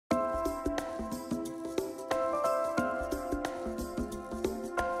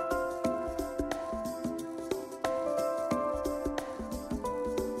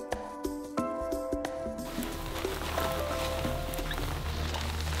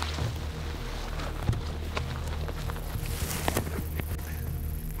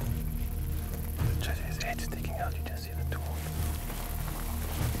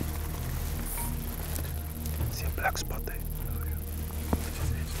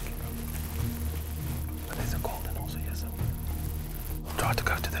try to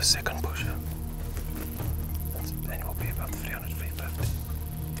go to the second bush. Then we'll be about 300 feet left.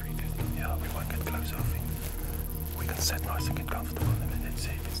 350. Yeah, we won't get close, I think. We can sit nice and get comfortable and then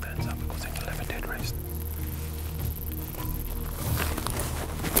see if it stands up, because then you'll have a dead rest.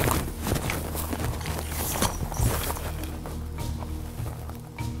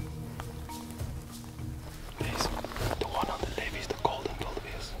 Yes, the one on the left is the golden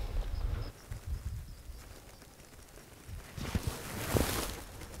wildebeest.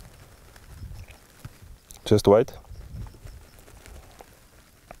 Just wait.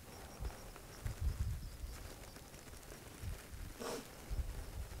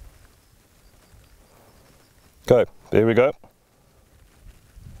 Okay, there we go.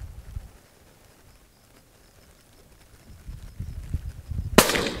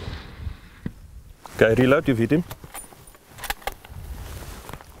 Okay, reload, you've hit him.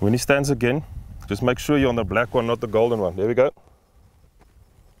 When he stands again, just make sure you're on the black one, not the golden one. There we go.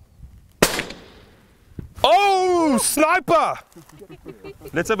 Oh, sniper!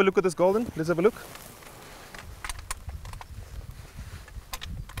 Let's have a look at this golden. Let's have a look.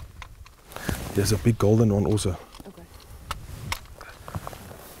 There's a big golden one also. Okay.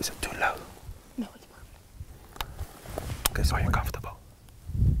 Is it too low? No, it's perfect. Okay, so are you comfortable?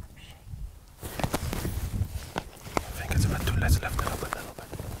 I think it's a bit too. Let's lift it up a little bit.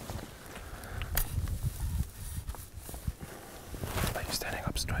 Are you standing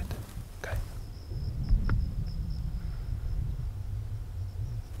up straight? Okay.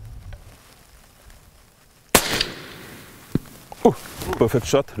 Oh, perfect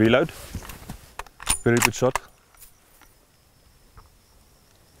shot. Reload. Very good shot.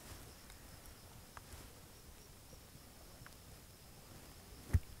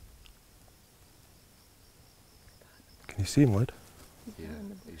 Can you see him, White? Yeah,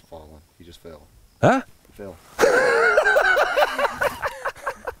 he's falling. He just fell. Huh? He fell.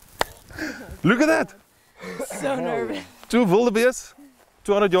 Look at that! So nervous. Two wildebeests,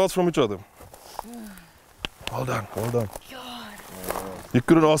 200 yards from each other. Well done, well done. God. You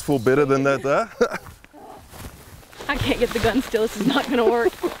couldn't ask for better than that, huh? I can't get the gun still. This is not going to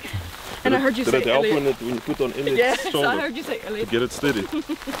work. And I heard you say Did it help Elliot. when you put on Elliot's Yes, shoulder I heard you say Elliot. to get it steady?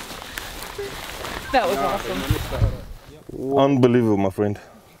 That was awesome. Unbelievable, my friend.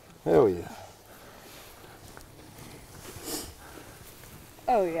 Hell yeah.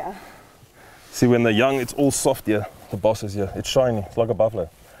 Oh yeah. See, when they're young, it's all soft here. The boss is here. It's shiny. It's like a buffalo.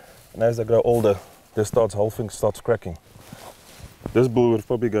 And as they grow older, whole thing starts cracking. This bull would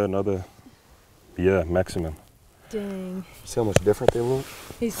probably go another year maximum. Dang. See how much different they look?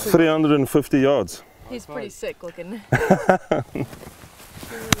 He's 350 yards. He's pretty sick looking.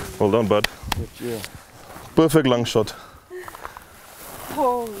 Well done, bud. Yeah. Perfect lung shot.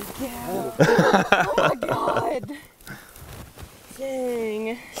 Holy cow. Oh my god. Dang.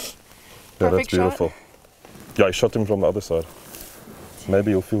 Yeah, that's Perfect beautiful. shot. Yeah, I shot him from the other side.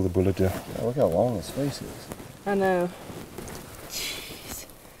 Maybe you'll feel the bullet here. Yeah, look how long his face is. I know.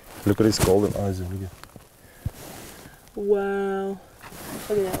 Look at his golden eyes. Look at. Wow.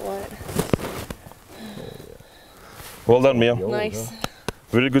 Look at that white. Well done, Mia. Nice.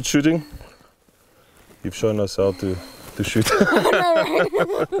 Very good shooting. You've shown us how to shoot.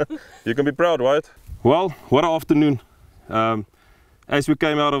 You can be proud, right? Well, what an afternoon. As we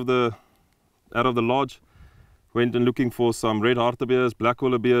came out of the lodge, went and looking for some red hartebeest, black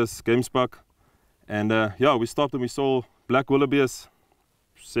wildebeest, game spuck, and yeah, we stopped and we saw black wildebeest,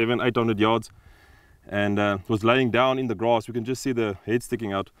 700-800 yards, and was laying down in the grass. We can just see the head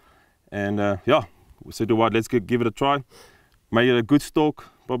sticking out, and yeah, we said to White, let's give it a try. Made a good stalk,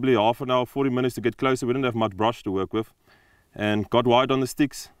 probably half an hour, 40 minutes to get closer. We didn't have much brush to work with, and got White on the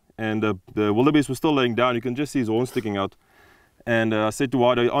sticks, and the wildebeest was still laying down. You can just see his horn sticking out, and I said to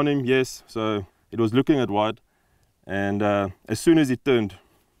White, are you on him? Yes. So it was looking at White, and as soon as he turned,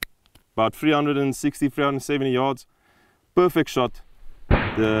 about 360, 370 yards, perfect shot.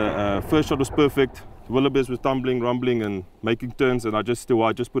 The first shot was perfect. The wildebeest was tumbling, rumbling, and making turns, and I just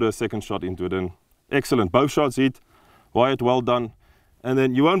put a second shot into it, and excellent. Both shots hit. Wyatt, well done. And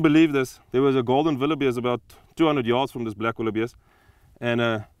then you won't believe this. There was a golden wildebeest about 200 yards from this black wildebeest, and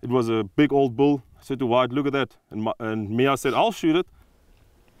it was a big old bull. I said to Wyatt, look at that, and Mia said, I'll shoot it.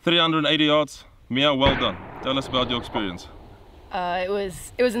 380 yards. Mia, well done. Tell us about your experience. It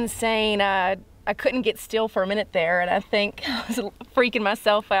was insane. I couldn't get still for a minute there, and I think I was freaking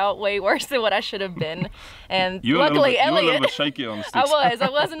myself out way worse than what I should have been. And luckily, Elliot. You were a little bit shaky on the sticks. I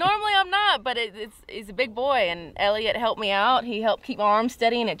was. Normally I'm not, but he's a big boy, and Elliot helped me out. He helped keep my arms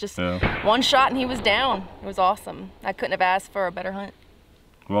steady, and it just one shot and he was down. It was awesome. I couldn't have asked for a better hunt.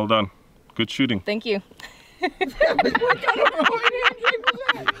 Well done. Good shooting. Thank you.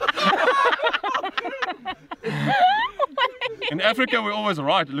 In Africa, we're always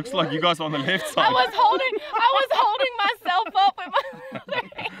right. It looks like you guys are on the left side. I was holding myself up with my other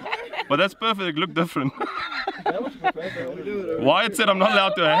hand. But that's perfect. It looked different. Wyatt said I'm not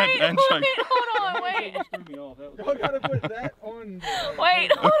allowed to handshake. Hold on, wait. Y'all gotta put that on.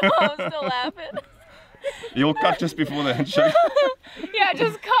 Wait, hold on, I'm still laughing. You'll cut just before the handshake. Yeah,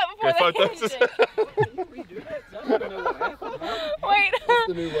 just cut before the handshake. Wait,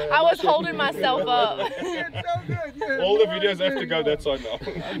 I was holding myself up. All the videos have to go that side now.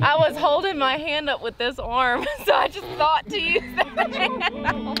 I was holding my hand up with this arm, so I just thought to use that.